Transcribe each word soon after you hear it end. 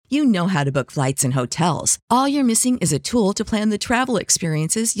You know how to book flights and hotels. All you're missing is a tool to plan the travel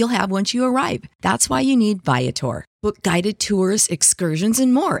experiences you'll have once you arrive. That's why you need Viator. Book guided tours, excursions,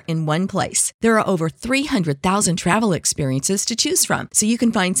 and more in one place. There are over 300,000 travel experiences to choose from, so you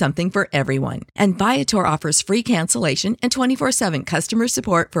can find something for everyone. And Viator offers free cancellation and 24/7 customer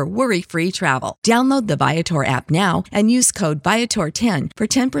support for worry-free travel. Download the Viator app now and use code Viator10 for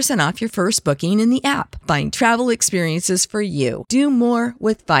 10% off your first booking in the app. Find travel experiences for you. Do more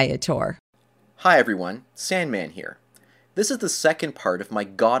with Viator. Hi everyone, Sandman here. This is the second part of my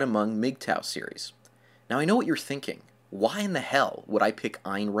God Among MGTOW series. Now I know what you're thinking. Why in the hell would I pick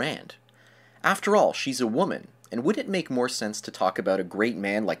Ayn Rand? After all, she's a woman, and wouldn't it make more sense to talk about a great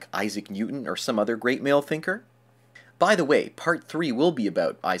man like Isaac Newton or some other great male thinker? By the way, part 3 will be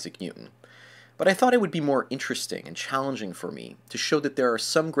about Isaac Newton, but I thought it would be more interesting and challenging for me to show that there are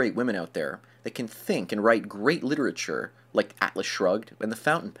some great women out there that can think and write great literature like Atlas Shrugged and The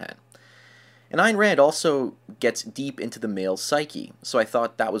Fountain Pen. And Ayn Rand also gets deep into the male psyche, so I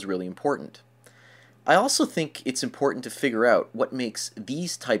thought that was really important. I also think it's important to figure out what makes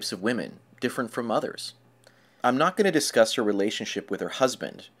these types of women different from others. I'm not going to discuss her relationship with her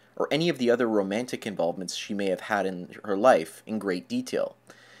husband, or any of the other romantic involvements she may have had in her life in great detail.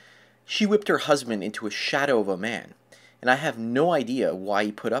 She whipped her husband into a shadow of a man, and I have no idea why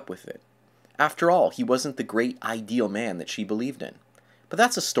he put up with it. After all, he wasn't the great ideal man that she believed in. But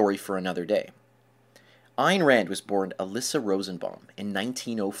that's a story for another day. Ayn Rand was born Elissa Rosenbaum in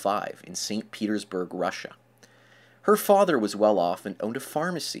 1905 in St. Petersburg, Russia. Her father was well off and owned a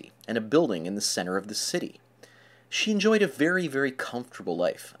pharmacy and a building in the center of the city. She enjoyed a very, very comfortable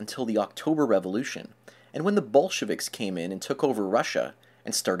life until the October Revolution, and when the Bolsheviks came in and took over Russia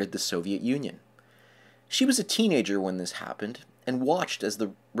and started the Soviet Union. She was a teenager when this happened, and watched as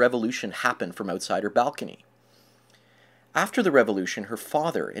the revolution happened from outside her balcony. After the revolution, her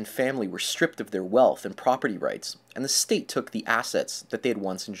father and family were stripped of their wealth and property rights, and the state took the assets that they had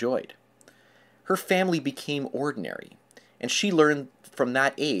once enjoyed. Her family became ordinary, and she learned from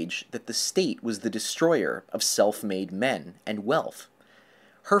that age that the state was the destroyer of self-made men and wealth.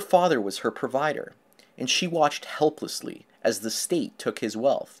 Her father was her provider, and she watched helplessly as the state took his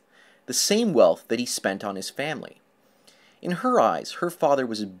wealth, the same wealth that he spent on his family. In her eyes, her father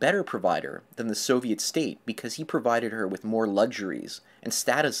was a better provider than the Soviet state because he provided her with more luxuries and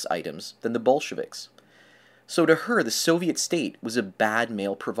status items than the Bolsheviks. So to her, the Soviet state was a bad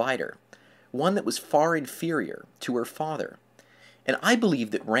male provider, one that was far inferior to her father. And I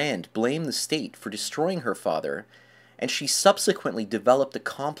believe that Rand blamed the state for destroying her father, and she subsequently developed a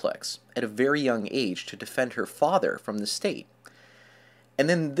complex at a very young age to defend her father from the state. And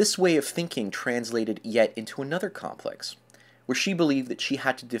then this way of thinking translated yet into another complex, where she believed that she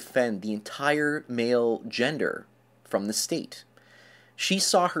had to defend the entire male gender from the state. She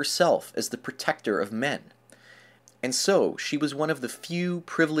saw herself as the protector of men. And so she was one of the few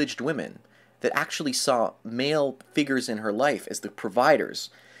privileged women that actually saw male figures in her life as the providers,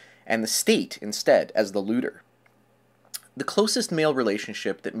 and the state instead as the looter. The closest male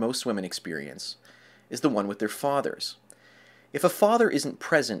relationship that most women experience is the one with their fathers. If a father isn't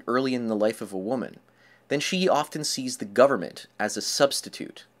present early in the life of a woman, then she often sees the government as a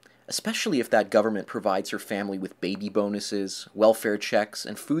substitute, especially if that government provides her family with baby bonuses, welfare checks,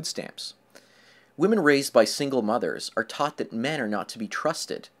 and food stamps. Women raised by single mothers are taught that men are not to be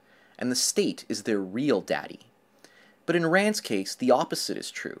trusted, and the state is their real daddy. But in Rand's case, the opposite is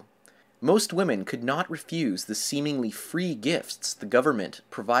true. Most women could not refuse the seemingly free gifts the government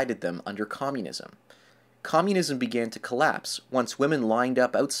provided them under communism. Communism began to collapse once women lined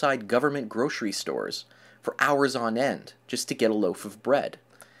up outside government grocery stores for hours on end just to get a loaf of bread,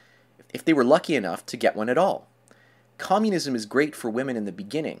 if they were lucky enough to get one at all. Communism is great for women in the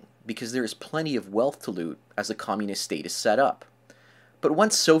beginning because there is plenty of wealth to loot as a communist state is set up. But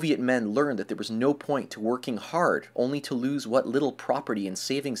once Soviet men learned that there was no point to working hard only to lose what little property and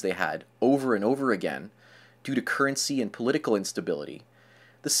savings they had over and over again due to currency and political instability,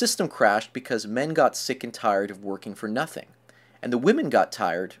 the system crashed because men got sick and tired of working for nothing, and the women got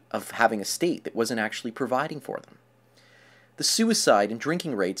tired of having a state that wasn't actually providing for them. The suicide and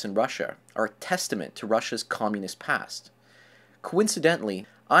drinking rates in Russia are a testament to Russia's communist past. Coincidentally,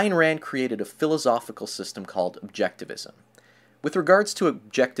 Ayn Rand created a philosophical system called objectivism. With regards to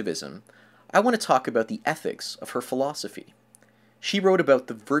objectivism, I want to talk about the ethics of her philosophy. She wrote about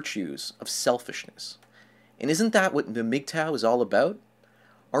the virtues of selfishness. And isn't that what the MGTOW is all about?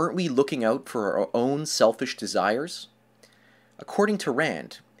 Aren't we looking out for our own selfish desires? According to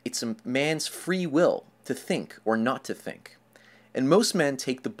Rand, it's a man's free will to think or not to think. And most men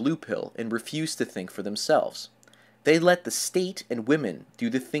take the blue pill and refuse to think for themselves. They let the state and women do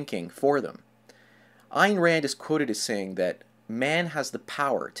the thinking for them. Ayn Rand is quoted as saying that man has the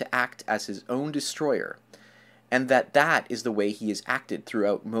power to act as his own destroyer, and that is the way he has acted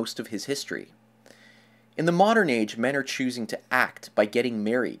throughout most of his history. In the modern age, men are choosing to act by getting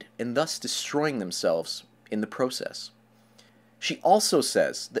married and thus destroying themselves in the process. She also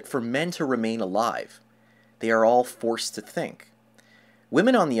says that for men to remain alive, they are all forced to think.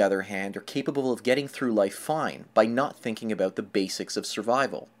 Women, on the other hand, are capable of getting through life fine by not thinking about the basics of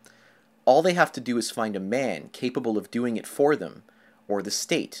survival. All they have to do is find a man capable of doing it for them, or the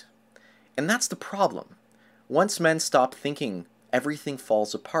state. And that's the problem. Once men stop thinking, everything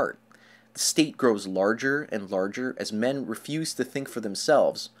falls apart. The state grows larger and larger as men refuse to think for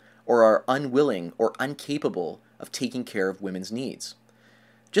themselves, or are unwilling or incapable of taking care of women's needs.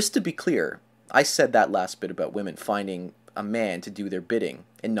 Just to be clear, I said that last bit about women finding a man to do their bidding,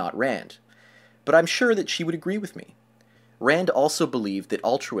 and not Rand. But I'm sure that she would agree with me. Rand also believed that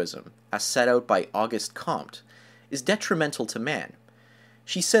altruism, as set out by Auguste Comte, is detrimental to man.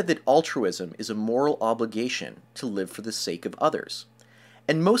 She said that altruism is a moral obligation to live for the sake of others.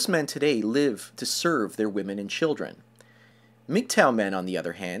 And most men today live to serve their women and children. MGTOW men, on the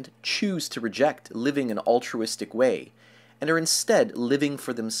other hand, choose to reject living an altruistic way and are instead living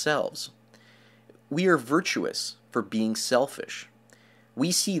for themselves. We are virtuous for being selfish.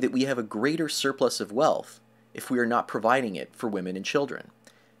 We see that we have a greater surplus of wealth if we are not providing it for women and children.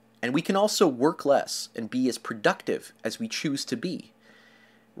 And we can also work less and be as productive as we choose to be.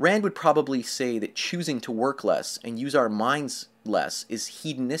 Rand would probably say that choosing to work less and use our minds less is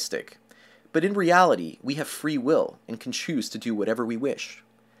hedonistic, but in reality, we have free will and can choose to do whatever we wish.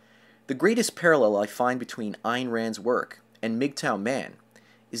 The greatest parallel I find between Ayn Rand's work and MGTOW man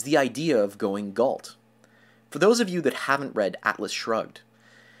is the idea of going Galt. For those of you that haven't read Atlas Shrugged,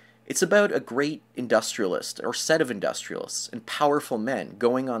 it's about a great industrialist or set of industrialists and powerful men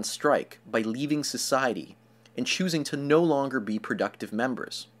going on strike by leaving society and choosing to no longer be productive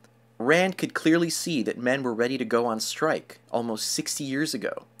members. Rand could clearly see that men were ready to go on strike almost 60 years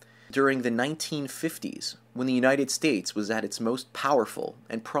ago, during the 1950s, when the United States was at its most powerful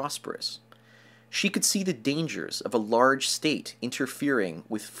and prosperous. She could see the dangers of a large state interfering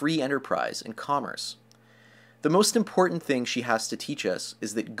with free enterprise and commerce. The most important thing she has to teach us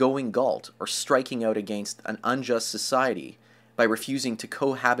is that going Galt, or striking out against an unjust society by refusing to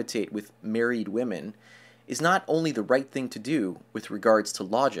cohabitate with married women, is not only the right thing to do with regards to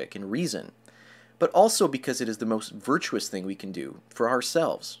logic and reason, but also because it is the most virtuous thing we can do for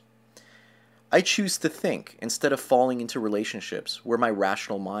ourselves. I choose to think instead of falling into relationships where my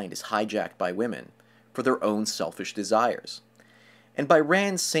rational mind is hijacked by women for their own selfish desires. And by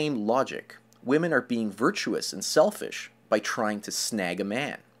Rand's same logic, women are being virtuous and selfish by trying to snag a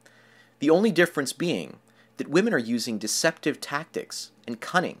man. The only difference being that women are using deceptive tactics and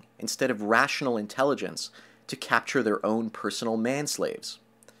cunning instead of rational intelligence to capture their own personal manslaves.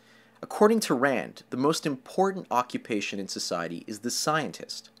 According to Rand, the most important occupation in society is the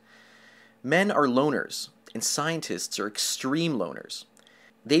scientist. Men are loners, and scientists are extreme loners.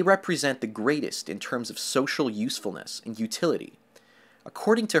 They represent the greatest in terms of social usefulness and utility.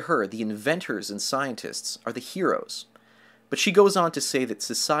 According to her, the inventors and scientists are the heroes, but she goes on to say that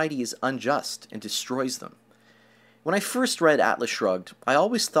society is unjust and destroys them. When I first read Atlas Shrugged, I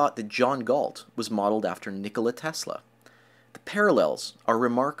always thought that John Galt was modeled after Nikola Tesla. The parallels are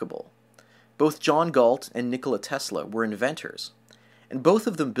remarkable. Both John Galt and Nikola Tesla were inventors, and both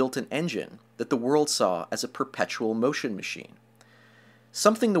of them built an engine that the world saw as a perpetual motion machine.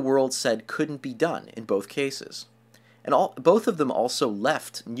 Something the world said couldn't be done in both cases. And both of them also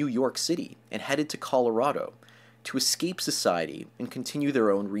left New York City and headed to Colorado to escape society and continue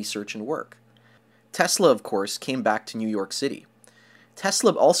their own research and work. Tesla, of course, came back to New York City.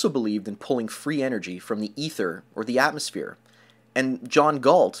 Tesla also believed in pulling free energy from the ether or the atmosphere, and John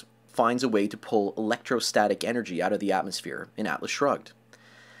Galt finds a way to pull electrostatic energy out of the atmosphere in Atlas Shrugged.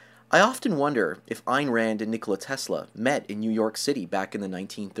 I often wonder if Ayn Rand and Nikola Tesla met in New York City back in the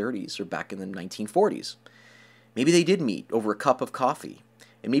 1930s or back in the 1940s. Maybe they did meet over a cup of coffee,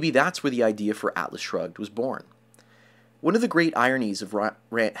 and maybe that's where the idea for Atlas Shrugged was born. One of the greatest ironies of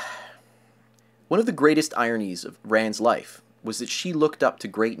Rand's life was that she looked up to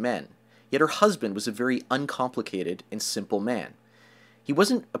great men, yet her husband was a very uncomplicated and simple man. He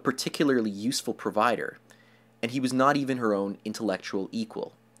wasn't a particularly useful provider, and he was not even her own intellectual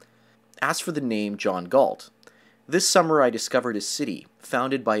equal. As for the name John Galt, this summer I discovered a city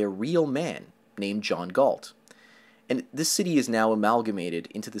founded by a real man named John Galt, and this city is now amalgamated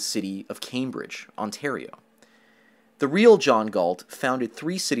into the city of Cambridge, Ontario. The real John Galt founded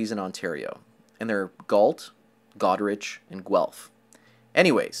 3 cities in Ontario, and they're Galt, Goderich, and Guelph.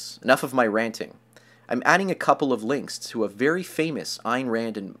 Anyways, enough of my ranting. I'm adding a couple of links to a very famous Ayn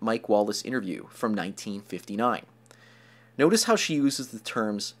Rand and Mike Wallace interview from 1959. Notice how she uses the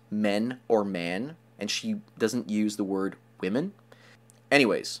terms men or man, and she doesn't use the word women?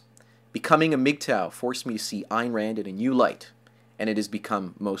 Anyways, becoming a MGTOW forced me to see Ayn Rand in a new light, and it has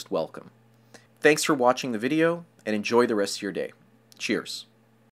become most welcome. Thanks for watching the video, and enjoy the rest of your day. Cheers.